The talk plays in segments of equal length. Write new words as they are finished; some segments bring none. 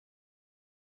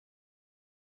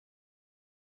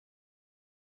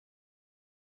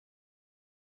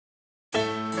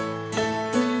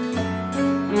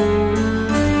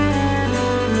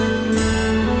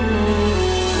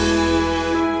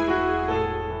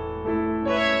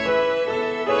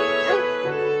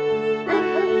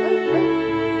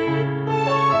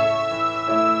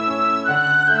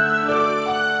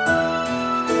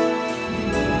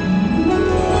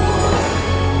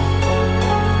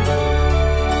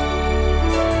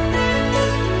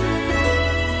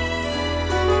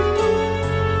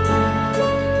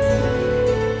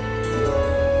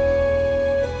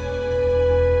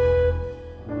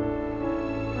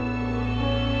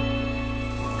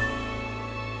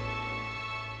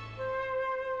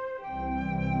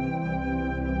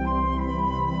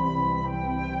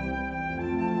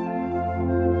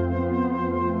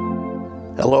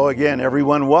Hello again,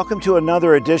 everyone. Welcome to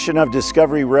another edition of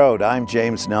Discovery Road. I'm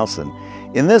James Nelson.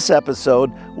 In this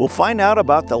episode, we'll find out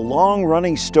about the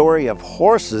long-running story of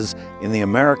horses in the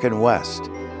American West.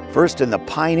 First in the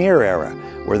pioneer era,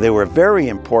 where they were very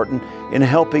important in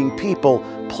helping people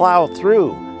plow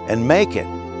through and make it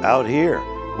out here,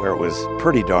 where it was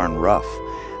pretty darn rough.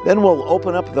 Then we'll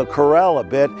open up the corral a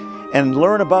bit and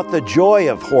learn about the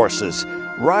joy of horses,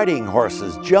 riding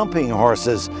horses, jumping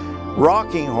horses,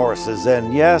 rocking horses,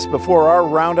 and yes, before our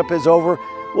roundup is over,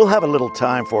 we'll have a little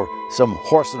time for some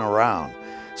horsing around.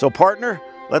 So partner,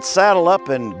 let's saddle up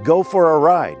and go for a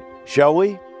ride, shall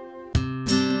we?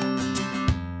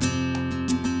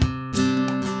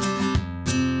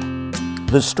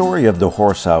 The story of the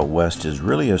horse out west is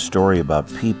really a story about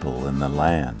people and the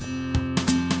land.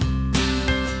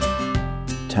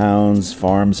 Towns,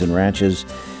 farms, and ranches,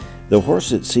 the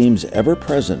horse, it seems, ever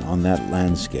present on that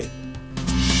landscape.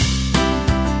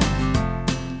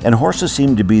 And horses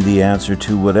seem to be the answer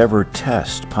to whatever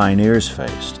test pioneers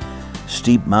faced.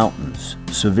 Steep mountains,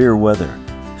 severe weather,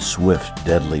 swift,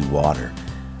 deadly water.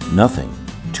 Nothing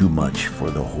too much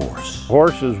for the horse.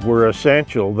 Horses were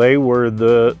essential. They were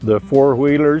the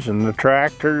four-wheelers and the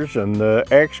tractors and the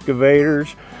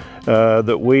excavators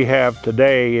that we have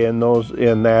today in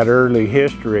that early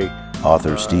history.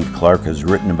 Author Steve Clark has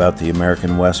written about the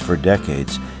American West for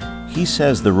decades. He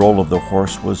says the role of the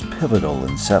horse was pivotal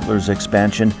in settlers'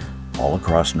 expansion all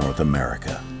across North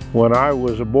America. When I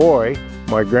was a boy,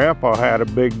 my grandpa had a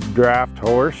big draft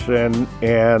horse, and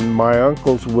my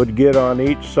uncles would get on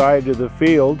each side of the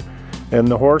field, and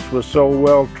the horse was so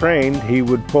well trained, he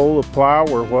would pull the plow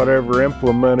or whatever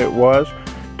implement it was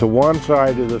to one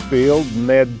side of the field, and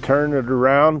they'd turn it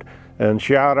around and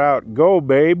shout out, "Go,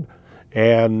 babe!"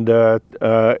 And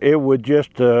it would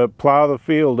just plow the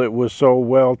field. It was so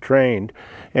well trained,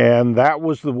 and that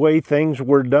was the way things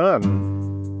were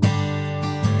done.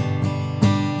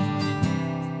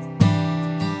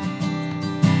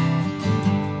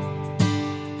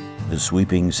 The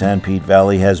sweeping Sanpete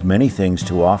Valley has many things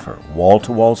to offer: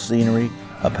 wall-to-wall scenery,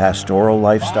 a pastoral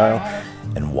lifestyle,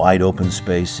 and wide open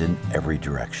space in every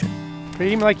direction.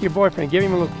 Treat him like your boyfriend, give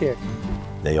him a little kick.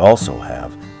 They also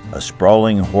have a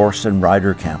sprawling horse and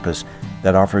rider campus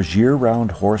that offers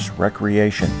year-round horse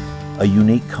recreation, a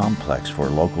unique complex for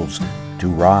locals to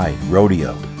ride,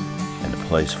 rodeo, and a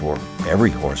place for every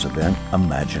horse event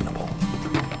imaginable.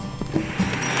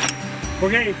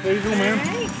 Okay, please, old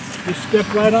man. Just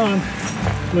step right on.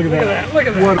 Look at that. Look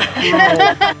at that. What a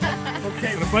flow.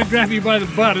 Okay, if I grab you by the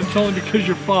butt, it's only because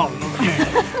you're falling, okay?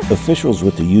 Officials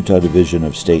with the Utah Division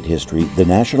of State History, the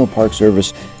National Park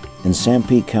Service, and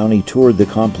Sanpete County toured the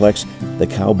complex the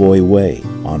Cowboy Way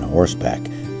on horseback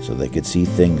so they could see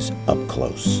things up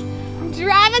close.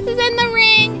 Travis is in the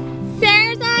ring,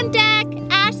 Sarah's on deck,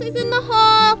 Ashley's in the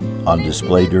hole. On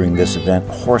display during this event,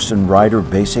 horse and rider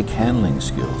basic handling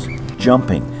skills,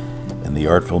 jumping, and the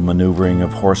artful maneuvering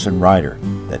of horse and rider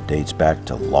that dates back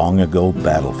to long ago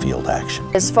battlefield action.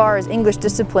 As far as English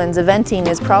disciplines, eventing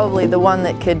is probably the one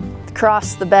that could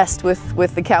cross the best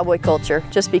with the cowboy culture,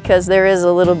 just because there is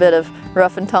a little bit of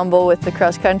rough and tumble with the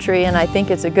cross country, and I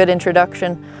think it's a good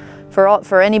introduction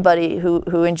for anybody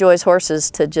who enjoys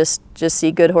horses to just see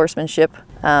good horsemanship.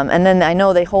 And then I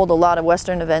know they hold a lot of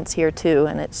Western events here too,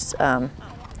 and it's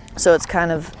so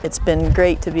it's been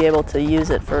great to be able to use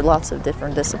it for lots of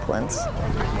different disciplines.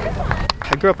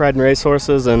 I grew up riding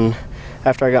racehorses, and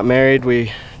after I got married,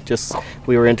 we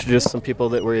were introduced to some people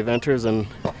that were eventers, and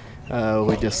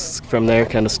we just from there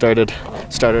kind of started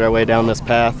our way down this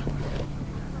path.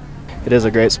 It is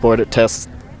a great sport. It tests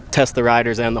the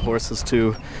riders and the horses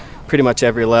to pretty much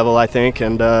every level, I think,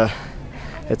 and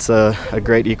it's a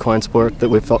great equine sport that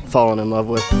we've fallen in love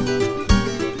with.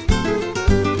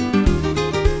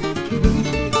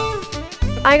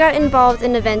 I got involved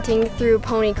in eventing through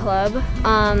Pony Club.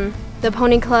 The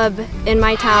Pony Club in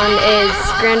my town is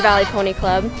Grand Valley Pony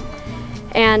Club,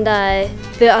 and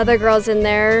the other girls in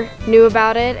there knew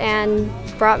about it and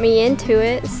brought me into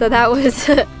it, so that was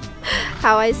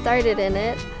how I started in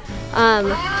it.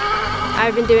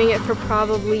 I've been doing it for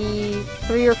probably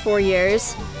 3 or 4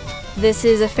 years. This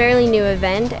is a fairly new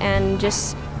event, and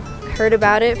just heard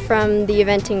about it from the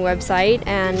eventing website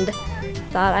and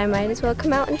thought I might as well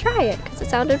come out and try it because it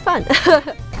sounded fun.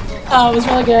 It was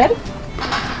really good.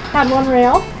 Had one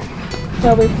rail,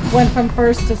 so we went from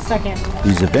first to second.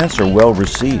 These events are well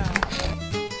received,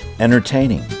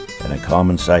 entertaining, and a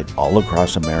common sight all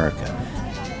across America.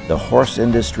 The horse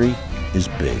industry is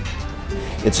big.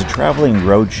 It's a traveling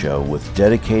roadshow with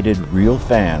dedicated real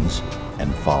fans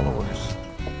and followers.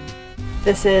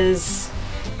 This is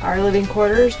our living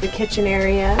quarters, the kitchen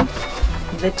area.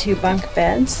 the 2 bunk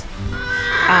beds.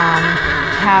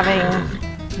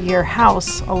 Having your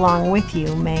house along with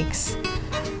you makes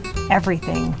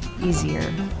everything easier.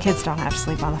 Kids don't have to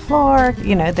sleep on the floor.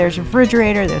 You know, there's a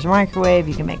refrigerator, there's a microwave,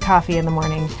 you can make coffee in the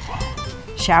morning,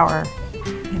 shower,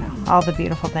 you know, all the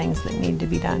beautiful things that need to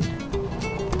be done.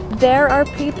 There are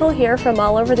people here from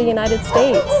all over the United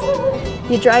States.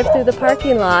 You drive through the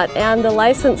parking lot and the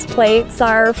license plates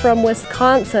are from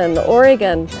Wisconsin,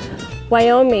 Oregon,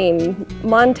 Wyoming,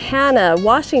 Montana,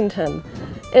 Washington.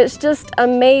 It's just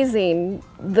amazing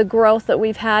the growth that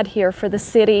we've had here for the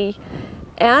city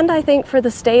and I think for the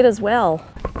state as well.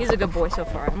 He's a good boy so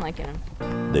far, I'm liking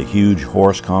him. The huge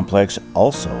horse complex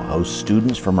also hosts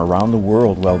students from around the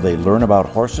world while they learn about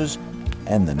horses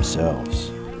and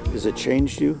themselves. Has it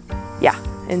changed you? Yeah,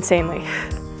 insanely.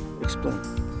 Explain.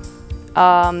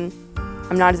 I'm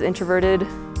not as introverted.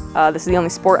 This is the only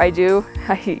sport I do.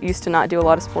 I used to not do a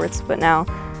lot of sports, but now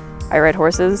I ride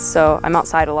horses, so I'm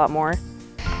outside a lot more.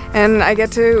 And I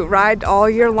get to ride all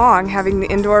year long, having the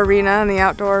indoor arena and the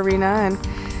outdoor arena and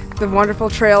the wonderful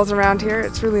trails around here.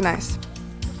 It's really nice.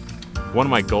 One of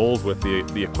my goals with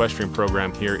the equestrian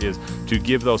program here is to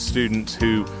give those students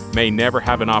who may never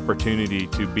have an opportunity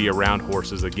to be around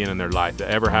horses again in their life, to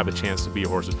ever have a chance to be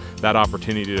horses, that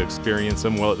opportunity to experience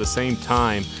them, while at the same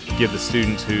time give the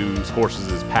students whose horses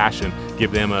is passion,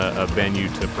 give them a venue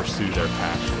to pursue their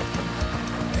passion.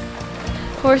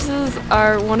 Horses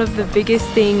are one of the biggest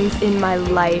things in my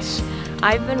life.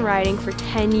 I've been riding for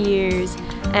 10 years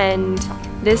and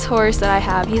this horse that I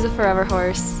have, he's a forever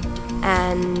horse.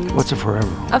 And what's a forever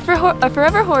horse? A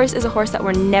forever horse is a horse that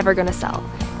we're never going to sell.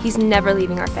 He's never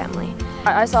leaving our family.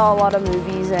 I saw a lot of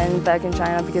movies and back in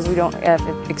China because we don't have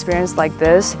experience like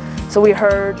this. So we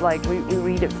heard, like, we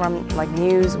read it from like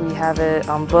news, we have it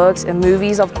on books and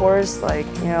movies, of course, like,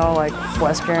 you know, like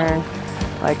Western,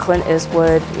 like Clint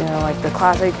Eastwood, you know, like the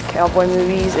classic cowboy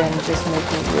movies, and it just make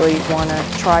me really want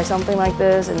to try something like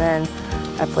this. And then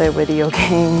I play video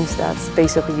games that's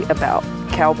basically about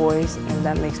cowboys, and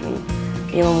that makes me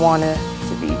even want to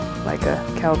be like a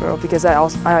cowgirl, because I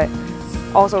also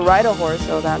ride a horse,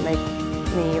 so that makes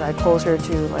me like closer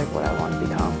to like what I want to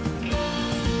become.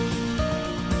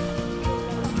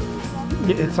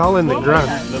 It's all in the grunt.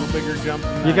 A little bigger jump.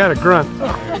 You got to grunt.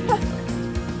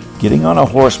 Getting on a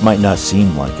horse might not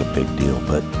seem like a big deal,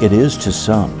 but it is to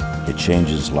some. It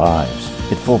changes lives.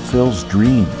 It fulfills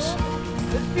dreams.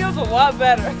 This feels a lot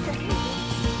better.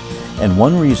 And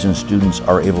one reason students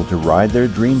are able to ride their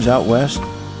dreams out west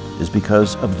is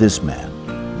because of this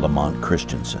man, Lamont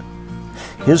Christensen.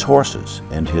 His horses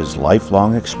and his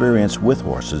lifelong experience with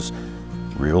horses,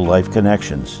 real-life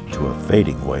connections to a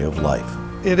fading way of life.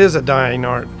 It is a dying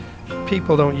art.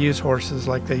 People don't use horses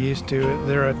like they used to.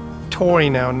 They're a toy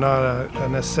now, not a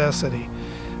necessity.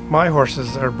 My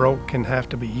horses are broke and have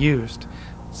to be used.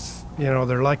 You know,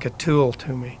 they're like a tool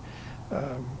to me.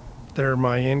 They're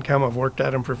my income. I've worked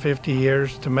at them for 50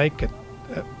 years to make it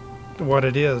what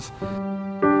it is.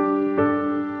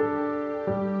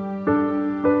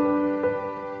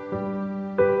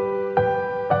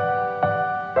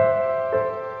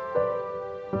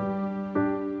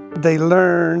 They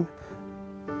learn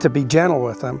to be gentle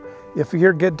with them. If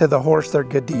you're good to the horse, they're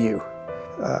good to you.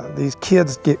 These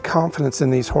kids get confidence in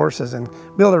these horses and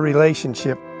build a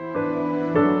relationship.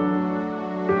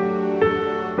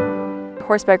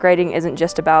 Horseback riding isn't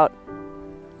just about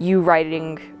you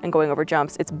riding and going over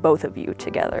jumps, it's both of you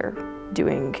together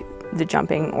doing the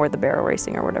jumping or the barrel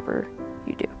racing or whatever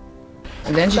you do.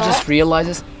 And then she just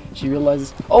realizes,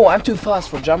 oh, I'm too fast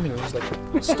for jumping. She's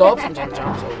like, stops and just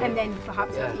jumps over. And then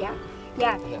perhaps, yeah.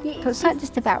 It's not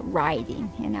just about riding,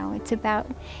 you know. It's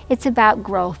about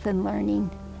growth and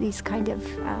learning these kind of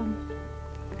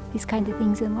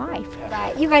things in life.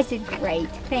 Right. You guys did great.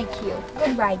 Thank you.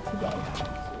 Good ride today.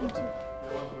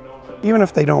 Even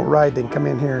if they don't ride, they can come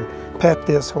in here and pet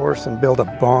this horse and build a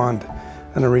bond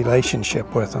and a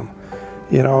relationship with them.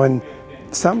 You know, and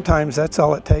sometimes that's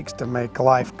all it takes to make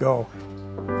life go.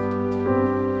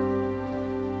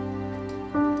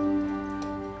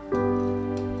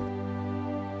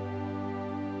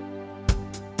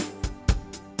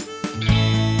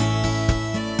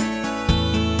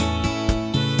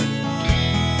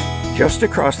 Just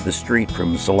across the street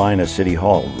from Salina City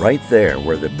Hall, right there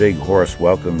where the big horse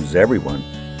welcomes everyone,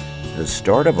 is the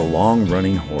start of a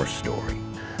long-running horse story.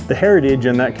 The heritage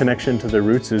and that connection to the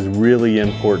roots is really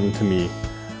important to me.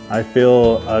 I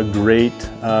feel a great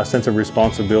sense of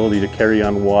responsibility to carry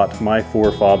on what my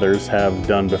forefathers have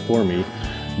done before me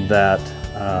that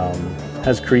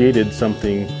has created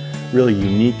something really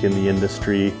unique in the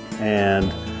industry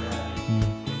and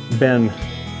been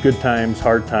good times,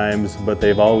 hard times, but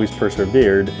they've always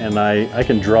persevered, and I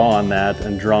can draw on that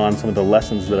and draw on some of the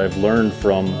lessons that I've learned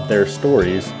from their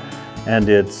stories, and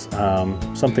it's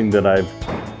something that I've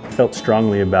felt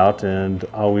strongly about and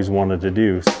always wanted to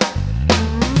do.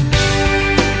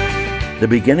 The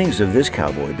beginnings of this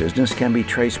cowboy business can be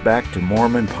traced back to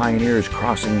Mormon pioneers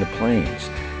crossing the plains.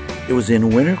 It was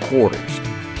in winter quarters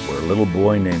where a little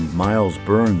boy named Miles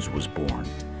Burns was born.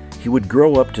 He would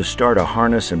grow up to start a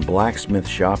harness and blacksmith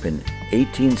shop in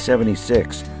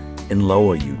 1876 in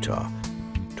Loa, Utah.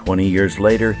 20 years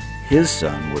later, his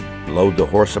son would load the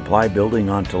horse supply building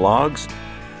onto logs,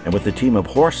 and with a team of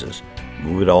horses,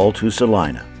 move it all to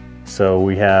Salina. So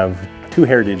we have 2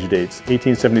 heritage dates.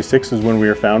 1876 is when we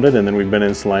were founded, and then we've been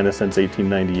in Salina since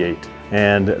 1898.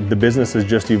 And the business has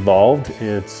just evolved.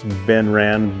 It's been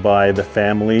ran by the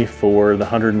family for the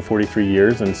 143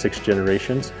 years and 6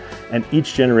 generations. And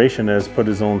each generation has put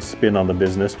his own spin on the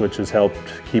business, which has helped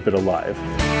keep it alive.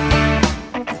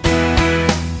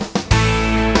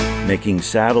 Making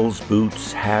saddles,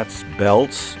 boots, hats,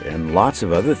 belts, and lots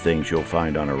of other things you'll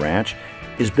find on a ranch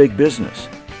is big business.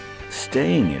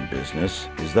 Staying in business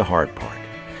is the hard part.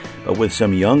 But with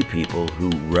some young people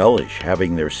who relish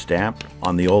having their stamp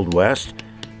on the Old West,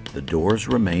 the doors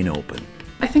remain open.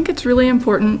 I think it's really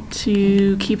important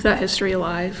to keep that history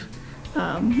alive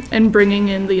and bringing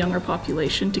in the younger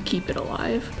population to keep it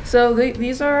alive. So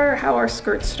these are how our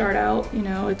skirts start out. You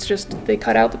know, it's just they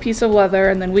cut out the piece of leather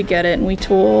and then we get it and we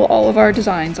tool all of our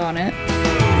designs on it.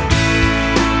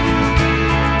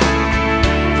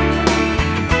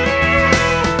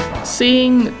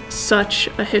 Seeing such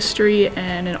a history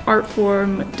and an art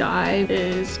form die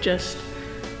is just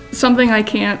something I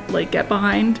can't get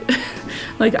behind.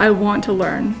 I want to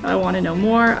learn. I want to know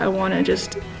more. I want to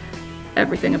just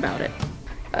everything about it.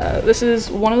 This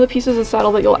is one of the pieces of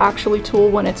saddle that you'll actually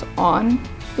tool when it's on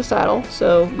the saddle.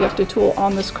 So you have to tool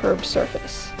on this curved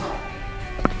surface.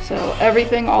 So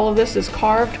everything, all of this is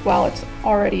carved while it's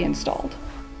already installed.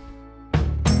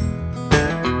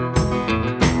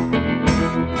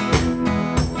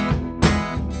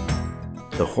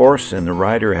 The horse and the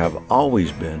rider have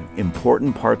always been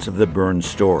important parts of the Burns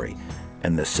story,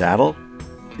 and the saddle,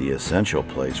 the essential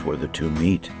place where the two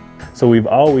meet. So we've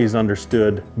always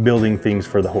understood building things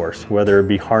for the horse, whether it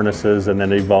be harnesses and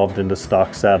then evolved into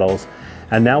stock saddles.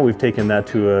 And now we've taken that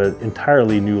to an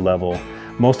entirely new level.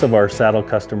 Most of our saddle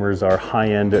customers are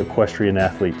high-end equestrian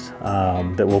athletes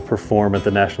that will perform at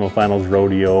the National Finals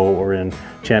Rodeo or in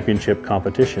championship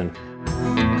competition.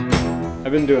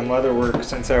 I've been doing leather work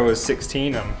since I was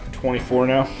 16. I'm 24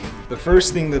 now. The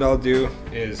first thing that I'll do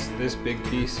is this big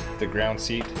piece, the ground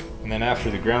seat. And then after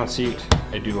the ground seat,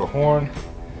 I do a horn.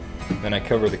 Then I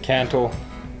cover the cantle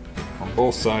on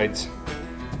both sides.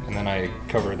 And then I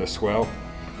cover the swell.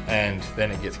 And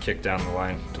then it gets kicked down the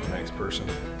line to the next person.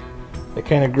 I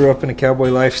kind of grew up in a cowboy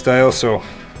lifestyle, so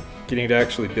getting to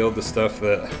actually build the stuff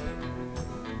that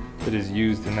is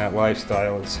used in that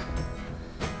lifestyle is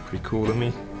pretty cool to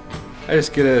me. I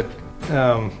just get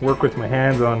to work with my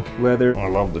hands on leather. I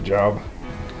love the job.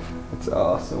 It's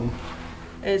awesome.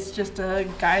 It's just a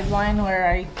guideline where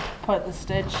I put the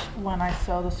stitch when I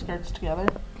sew the skirts together.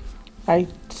 I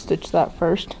stitch that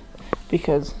first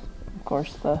because, of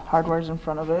course, the hardware's in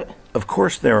front of it. Of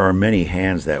course, there are many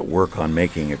hands that work on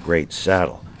making a great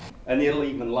saddle. And it'll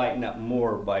even lighten up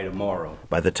more by tomorrow.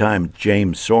 By the time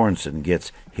James Sorensen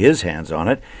gets his hands on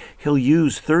it, he'll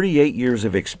use 38 years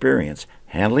of experience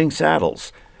handling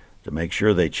saddles to make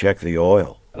sure they check the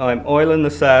oil. I'm oiling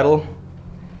the saddle.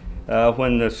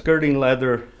 When the skirting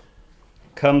leather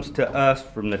comes to us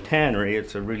from the tannery,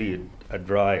 it's really a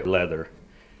dry leather.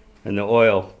 And the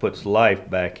oil puts life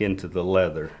back into the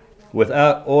leather.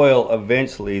 Without oil,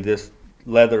 eventually this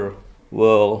leather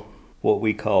will, what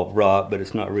we call rot, but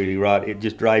it's not really rot. It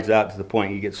just dries out to the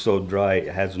point it gets so dry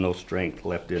it has no strength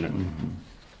left in it. Mm-hmm.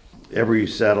 Every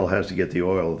saddle has to get the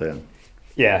oil then.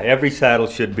 Yeah, every saddle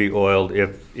should be oiled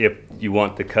if you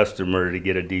want the customer to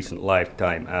get a decent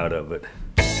lifetime out of it.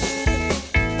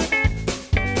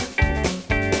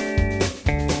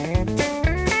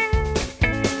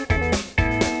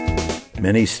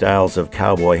 Many styles of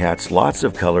cowboy hats, lots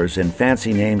of colors, and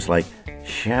fancy names like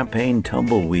Champagne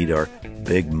Tumbleweed are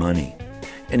big money.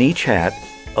 And each hat,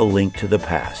 a link to the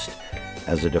past,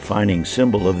 as a defining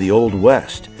symbol of the Old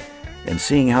West. And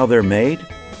seeing how they're made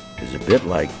is a bit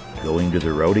like going to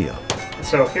the rodeo.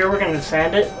 So here we're going to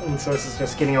sand it, and so this is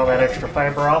just getting all that extra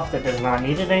fiber off that does not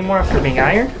need it anymore after being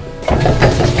ironed.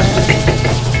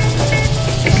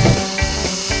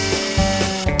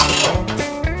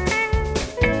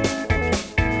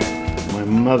 My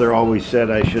mother always said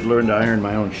I should learn to iron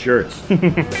my own shirts.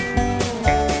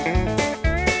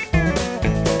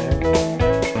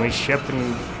 ship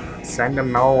and send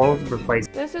them all over the place.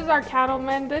 This is our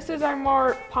cattleman. This is our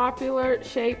more popular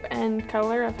shape and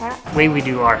color of hat. The way we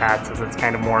do our hats is it's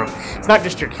kind of more of, it's not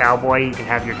just your cowboy, you can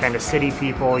have your kind of city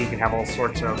people, you can have all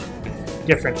sorts of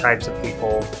different types of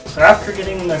people. So after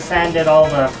getting the sanded all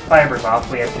the fibers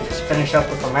off, we have to just finish up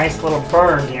with a nice little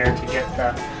burn here to get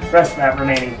the rest of that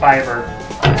remaining fiber.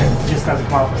 It just doesn't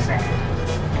come off with sand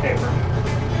paper.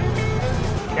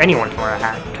 Anyone can wear a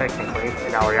hat, technically,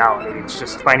 in all reality. It's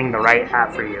just finding the right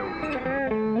hat for you.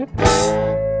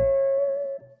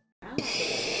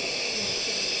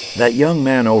 That young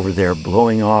man over there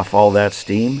blowing off all that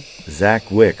steam,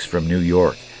 Zach Wicks from New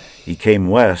York. He came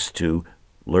west to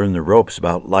learn the ropes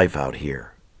about life out here.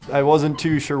 I wasn't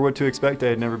too sure what to expect. I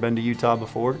had never been to Utah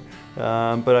before,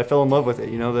 but I fell in love with it.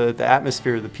 You know, the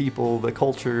atmosphere, the people, the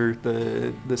culture,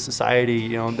 the society.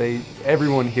 You know,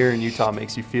 everyone here in Utah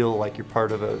makes you feel like you're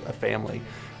part of a family.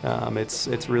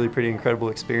 It's really pretty incredible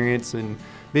experience, and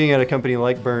being at a company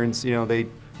like Burns, you know,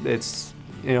 it's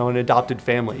an adopted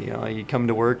family. You know, you come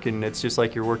to work and it's just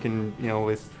like you're working, you know,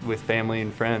 with family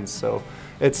and friends. So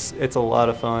it's a lot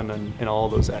of fun in all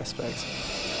those aspects.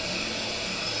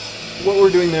 What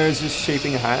we're doing there is just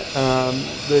shaping a hat.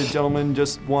 The gentleman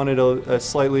just wanted a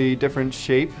slightly different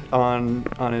shape on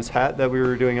his hat that we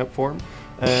were doing up for him.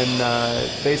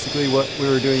 And basically what we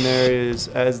were doing there is,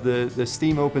 as the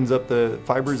steam opens up the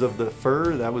fibers of the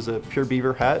fur, that was a pure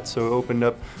beaver hat, so it opened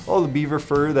up all the beaver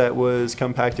fur that was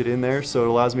compacted in there, so it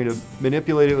allows me to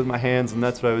manipulate it with my hands, and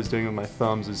that's what I was doing with my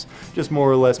thumbs, is just more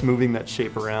or less moving that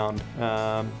shape around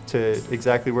to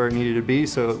exactly where it needed to be,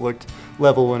 so it looked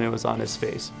level when it was on his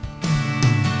face.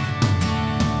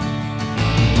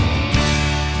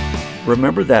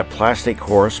 Remember that plastic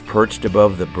horse perched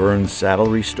above the Burns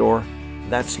Saddlery store?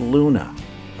 That's Luna,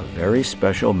 a very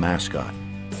special mascot.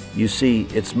 You see,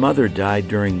 its mother died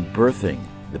during birthing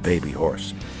the baby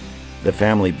horse. The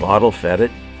family bottle fed it.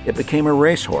 It became a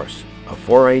racehorse, a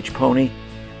 4-H pony,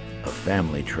 a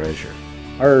family treasure.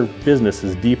 Our business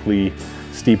is deeply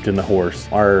steeped in the horse.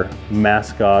 Our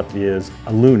mascot is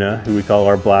a Luna, who we call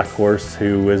our black horse,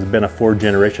 who has been a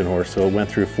 4-generation horse. So it went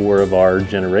through 4 of our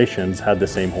generations, had the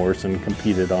same horse and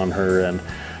competed on her. And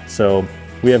so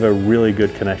we have a really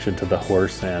good connection to the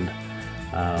horse, and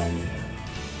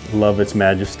love its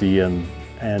majesty and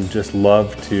just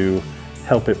love to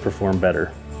help it perform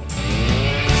better.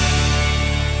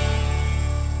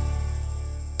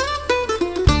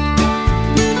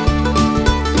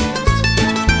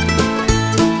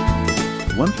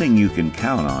 One thing you can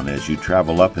count on as you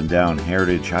travel up and down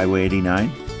Heritage Highway 89?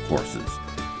 Horses.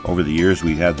 Over the years,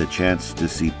 we've had the chance to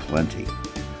see plenty.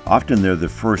 Often they're the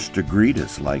first to greet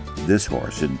us, like this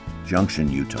horse in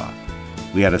Junction, Utah.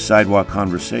 We had a sidewalk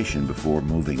conversation before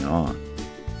moving on.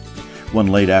 One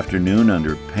late afternoon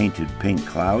under painted pink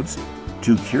clouds,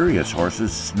 2 curious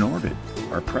horses snorted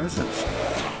our presence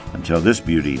until this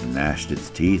beauty gnashed its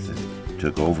teeth and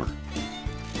took over.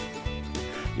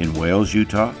 In Wales,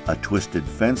 Utah, a twisted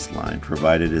fence line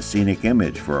provided a scenic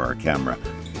image for our camera.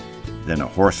 Then a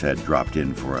horse head dropped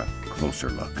in for a closer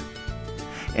look.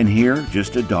 And here,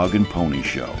 just a dog and pony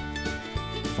show.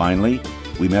 Finally,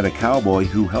 we met a cowboy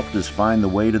who helped us find the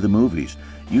way to the movies.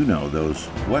 You know, those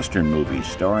Western movies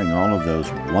starring all of those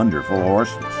wonderful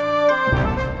horses.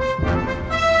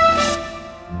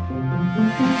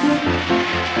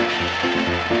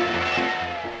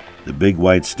 The Big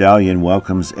White Stallion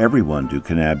welcomes everyone to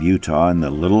Kanab, Utah, in the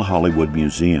Little Hollywood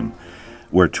Museum,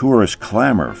 where tourists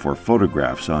clamor for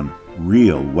photographs on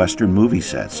real Western movie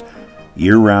sets.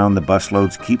 Year-round, the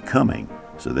busloads keep coming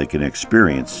so they can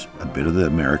experience a bit of the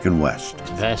American West.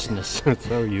 Vastness. It's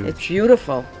so huge. It's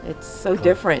beautiful. It's so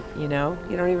different, you know.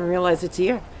 You don't even realize it's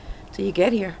here till you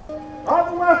get here. On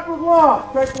the West was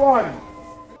lost. Take 1.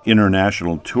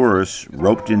 International tourists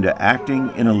roped into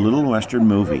acting in a little Western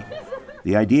movie.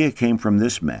 The idea came from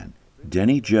this man,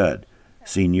 Denny Judd,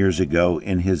 seen years ago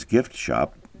in his gift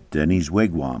shop, Denny's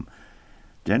Wigwam.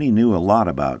 Denny knew a lot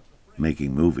about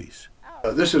making movies.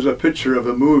 This is a picture of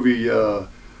a movie,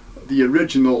 the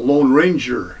original Lone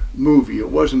Ranger movie. It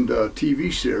wasn't a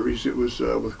TV series. It was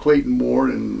with Clayton Moore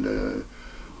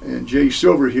and Jay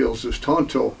Silverheels as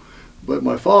Tonto. But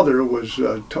my father was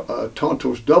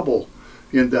Tonto's double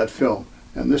in that film,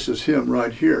 and this is him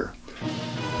right here.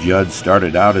 Judd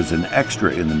started out as an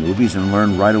extra in the movies and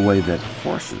learned right away that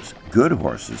horses, good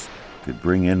horses, could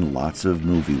bring in lots of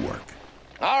movie work.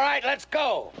 All right, let's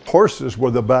go. Horses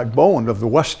were the backbone of the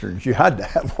Westerns. You had to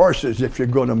have horses if you're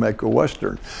going to make a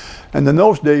Western. And in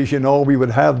those days, you know, we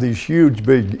would have these huge,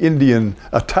 big Indian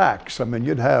attacks. I mean,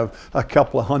 you'd have a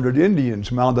couple of hundred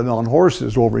Indians mounted on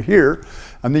horses over here,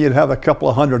 and then you'd have a couple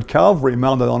of hundred cavalry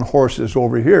mounted on horses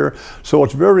over here. So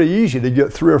it's very easy to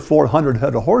get 300 or 400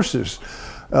 head of horses.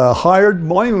 Hired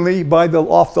mainly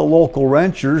off the local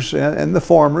ranchers and the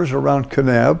farmers around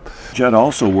Kanab. Judd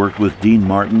also worked with Dean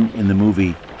Martin in the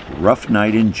movie Rough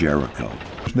Night in Jericho.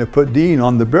 And they put Dean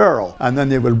on the barrel, and then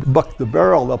they would buck the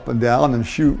barrel up and down and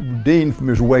shoot Dean from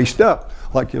his waist up,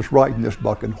 like he's riding this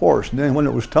bucking horse. And then when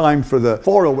it was time for the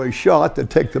faraway shot, they'd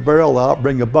take the barrel out,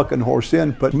 bring a bucking horse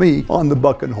in, put me on the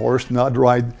bucking horse, and I'd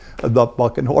ride the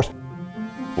bucking horse.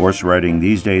 Horse riding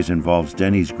these days involves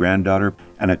Denny's granddaughter,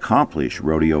 an accomplished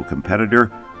rodeo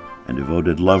competitor and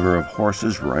devoted lover of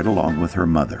horses right along with her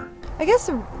mother. I guess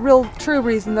the real true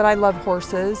reason that I love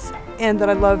horses and that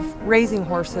I love raising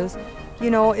horses, you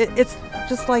know, it's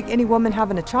just like any woman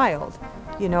having a child.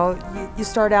 You know, you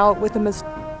start out with them as,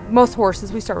 most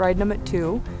horses, we start riding them at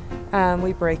 2.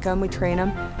 We break them, we train them.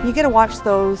 And you get to watch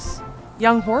those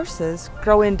young horses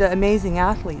grow into amazing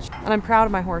athletes. And I'm proud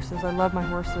of my horses. I love my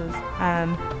horses.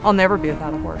 I'll never be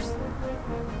without a horse,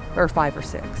 or 5 or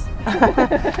 6.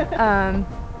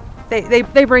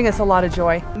 They bring us a lot of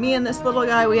joy. Me and this little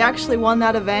guy, we actually won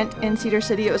that event in Cedar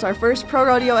City. It was our first pro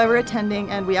rodeo ever attending,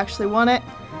 and we actually won it.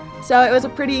 So it was a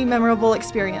pretty memorable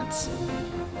experience.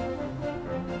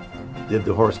 Did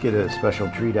the horse get a special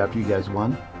treat after you guys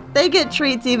won? They get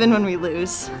treats even when we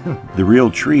lose. The real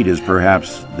treat is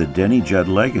perhaps the Denny Judd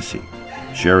legacy,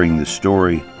 sharing the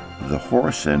story of the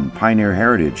horse and pioneer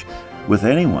heritage with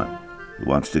anyone who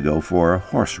wants to go for a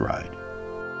horse ride.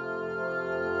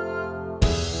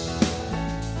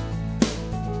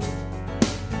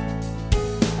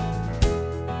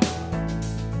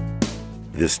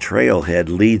 This trailhead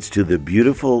leads to the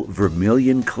beautiful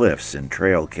Vermilion Cliffs in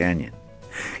Trail Canyon.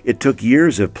 It took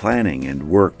years of planning and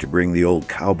work to bring the old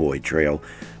cowboy trail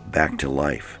back to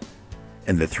life.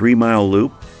 And the 3-mile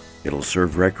loop, it'll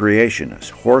serve recreationists,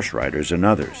 horse riders, and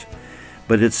others.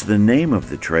 But it's the name of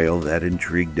the trail that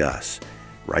intrigued us.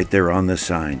 Right there on the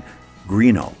sign,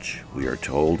 Greenulch, we are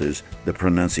told, is the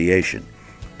pronunciation,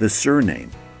 the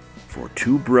surname for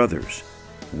 2 brothers,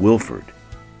 Wilford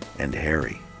and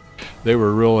Harry. They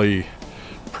were really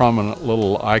prominent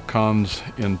little icons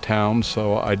in town,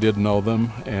 so I did know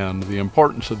them, and the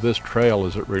importance of this trail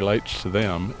as it relates to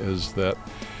them is that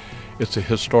it's a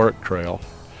historic trail.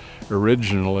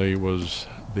 Originally was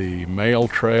the mail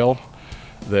trail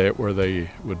where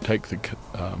they would take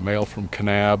the mail from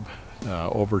Kanab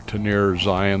over to near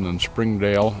Zion and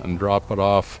Springdale and drop it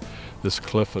off this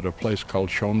cliff at a place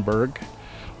called Schoenberg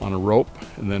on a rope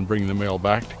and then bring the mail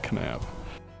back to Kanab.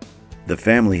 The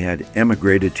family had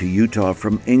emigrated to Utah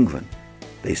from England.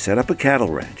 They set up a cattle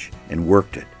ranch and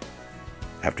worked it.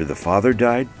 After the father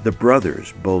died, the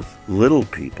brothers, both little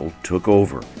people, took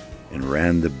over and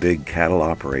ran the big cattle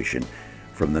operation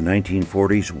from the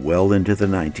 1940s well into the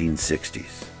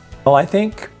 1960s. Well, I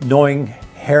think knowing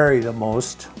Harry the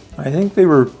most, I think they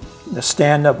were the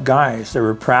stand-up guys. They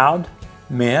were proud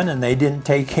men, and they didn't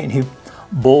take any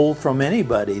bull from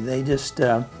anybody. They just,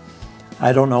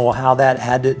 I don't know how that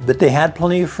had to, but they had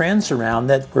plenty of friends around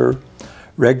that were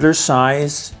regular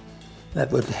size, that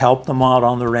would help them out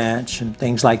on the ranch and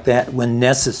things like that when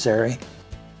necessary.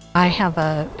 I have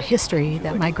a history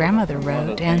that my grandmother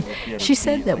wrote, and she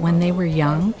said that when they were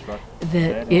young,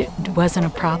 that it wasn't a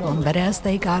problem, but as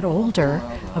they got older,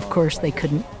 of course they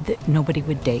couldn't, nobody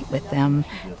would date with them,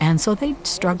 and so they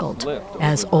struggled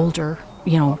as older,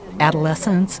 you know,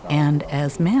 adolescents and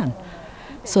as men.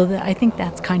 So I think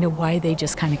that's kind of why they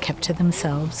just kind of kept to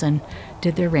themselves and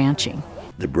did their ranching.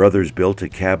 The brothers built a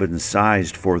cabin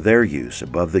sized for their use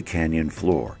above the canyon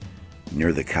floor,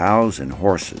 near the cows and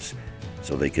horses,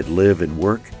 so they could live and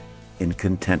work in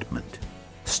contentment.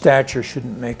 Stature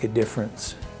shouldn't make a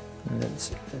difference, and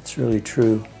that's really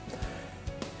true.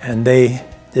 And they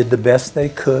did the best they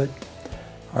could.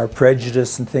 Our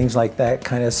prejudice and things like that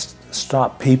kind of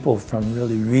stopped people from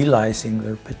really realizing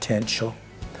their potential.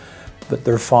 But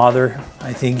their father,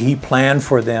 I think he planned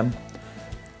for them,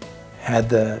 had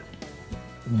the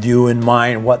view in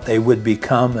mind what they would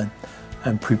become,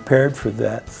 and prepared for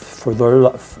that, for their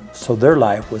life, so their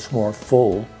life was more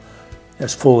full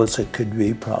as it could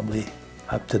be, probably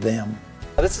up to them.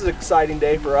 This is an exciting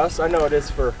day for us. I know it is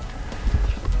for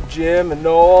Jim and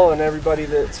Noel and everybody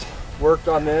that's worked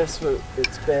on this.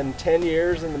 It's been 10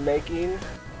 years in the making.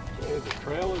 Okay, the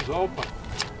trail is open.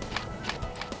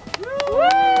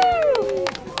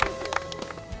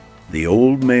 The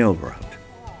old mail route,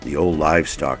 the old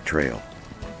livestock trail,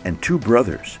 and two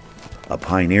brothers, a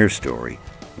pioneer story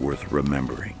worth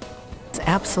remembering. It's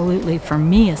absolutely, for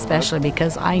me especially,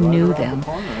 because I knew them,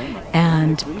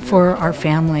 and for our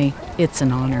family, it's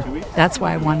an honor. That's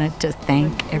why I wanted to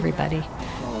thank everybody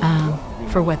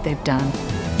for what they've done.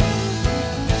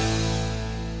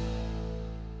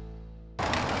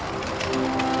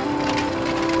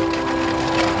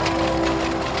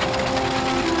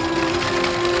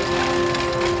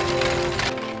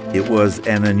 It was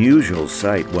an unusual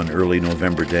sight one early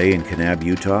November day in Kanab,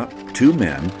 Utah. Two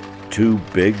men, two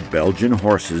big Belgian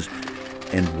horses,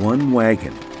 and one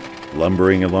wagon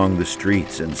lumbering along the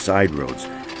streets and side roads,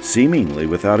 seemingly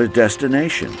without a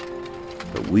destination.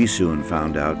 But we soon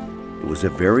found out it was a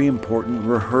very important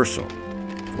rehearsal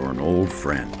for an old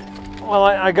friend. Well,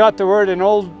 I got the word an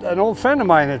old friend of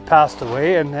mine had passed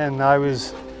away, and I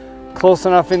was close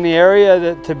enough in the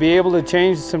area to be able to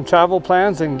change some travel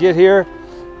plans and get here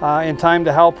in time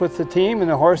to help with the team and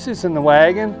the horses and the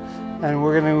wagon. And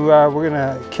we're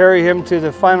gonna carry him to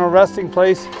the final resting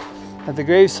place at the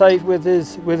grave site with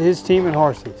his team and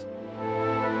horses.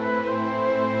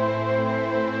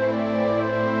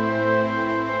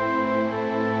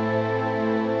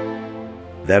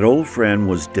 That old friend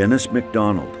was Dennis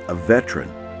McDonald, a veteran,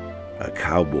 a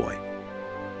cowboy,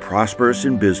 prosperous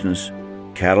in business,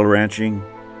 cattle ranching,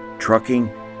 trucking,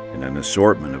 and an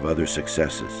assortment of other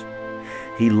successes.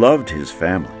 He loved his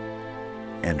family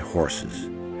and horses,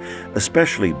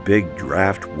 especially big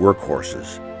draft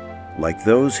workhorses, like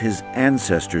those his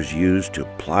ancestors used to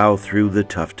plow through the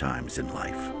tough times in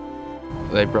life.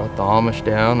 They brought the Amish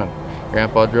down, and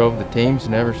Grandpa drove the teams,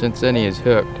 and ever since then he is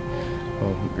hooked.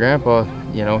 Well, Grandpa,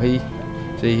 you know,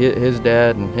 his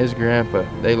dad and his grandpa,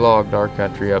 they logged our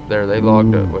country up there. They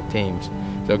logged it with teams.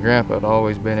 So Grandpa had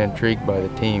always been intrigued by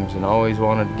the teams and always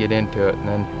wanted to get into it. And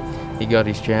then he got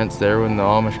his chance there when the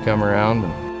Amish come around.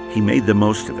 And he made the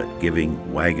most of it,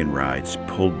 giving wagon rides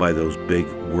pulled by those big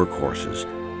workhorses,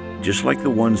 just like the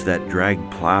ones that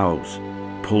dragged plows,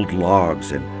 pulled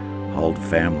logs, and hauled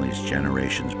families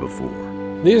generations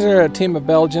before. These are a team of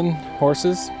Belgian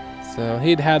horses. So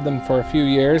he'd had them for a few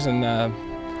years, and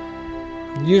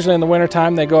usually in the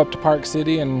wintertime they go up to Park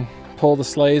City and pull the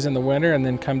sleighs in the winter and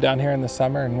then come down here in the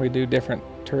summer, and we do different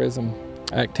tourism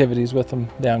activities with them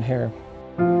down here.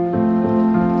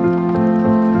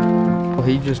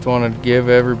 He just wanted to give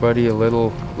everybody a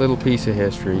little piece of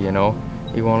history, you know.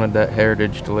 He wanted that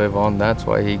heritage to live on. That's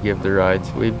why he gave the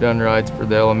rides. We've done rides for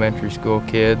the elementary school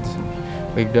kids.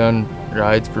 We've done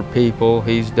rides for people.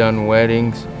 He's done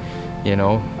weddings. You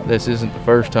know, this isn't the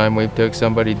first time we've took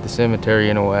somebody to the cemetery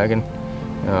in a wagon.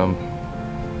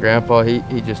 Grandpa,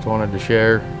 he just wanted to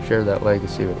share that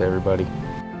legacy with everybody.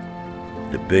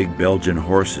 The big Belgian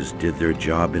horses did their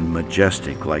job in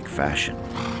majestic-like fashion,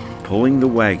 pulling the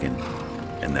wagon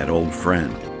and that old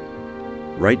friend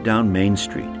right down Main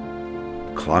Street,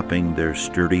 clopping their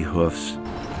sturdy hoofs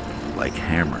like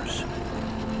hammers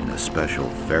in a special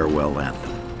farewell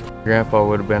anthem. Grandpa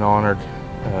would have been honored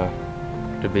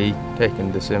to be taken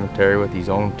to the cemetery with his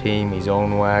own team, his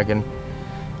own wagon.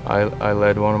 I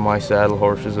led one of my saddle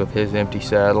horses with his empty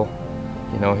saddle.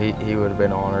 You know, he would have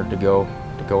been honored to go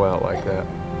out like that.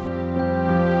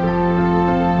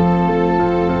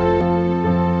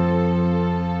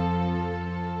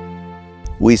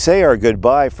 We say our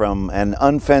goodbye from an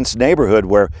unfenced neighborhood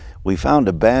where we found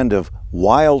a band of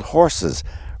wild horses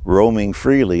roaming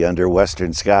freely under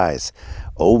western skies.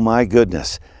 Oh my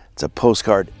goodness, it's a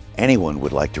postcard anyone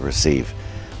would like to receive.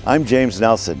 I'm James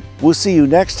Nelson. We'll see you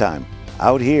next time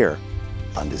out here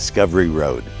on Discovery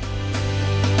Road.